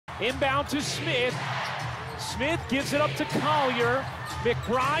Inbound to Smith. Smith gives it up to Collier.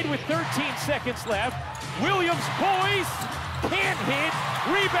 McBride with 13 seconds left. Williams, poise, can't hit.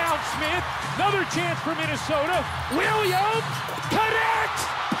 Rebound Smith. Another chance for Minnesota. Williams connects,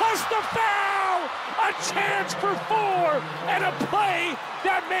 plus the foul. A chance for 4 and a play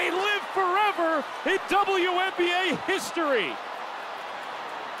that may live forever in WNBA history.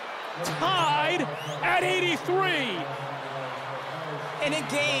 Tied at 83. In a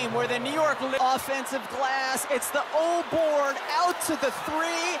game where the New York offensive glass, it's the O board out to the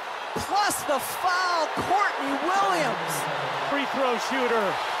 3, plus the foul, Courtney Williams. Free throw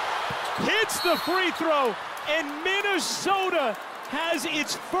shooter hits the free throw, and Minnesota has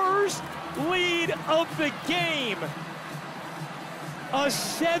its first lead of the game. A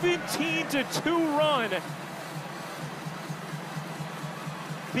 17-2 run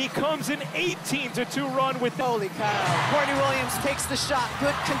becomes an 18-2 run with holy cow. Courtney Williams takes the shot,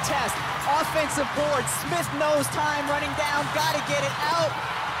 good contest. Offensive board, Smith knows time running down, gotta get it out.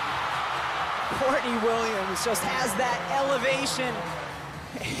 Courtney Williams just has that elevation.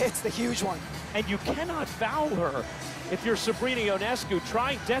 It's the huge one. And you cannot foul her if you're Sabrina Ionescu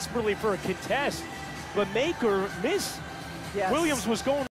trying desperately for a contest, but make her miss. Yes. Williams was going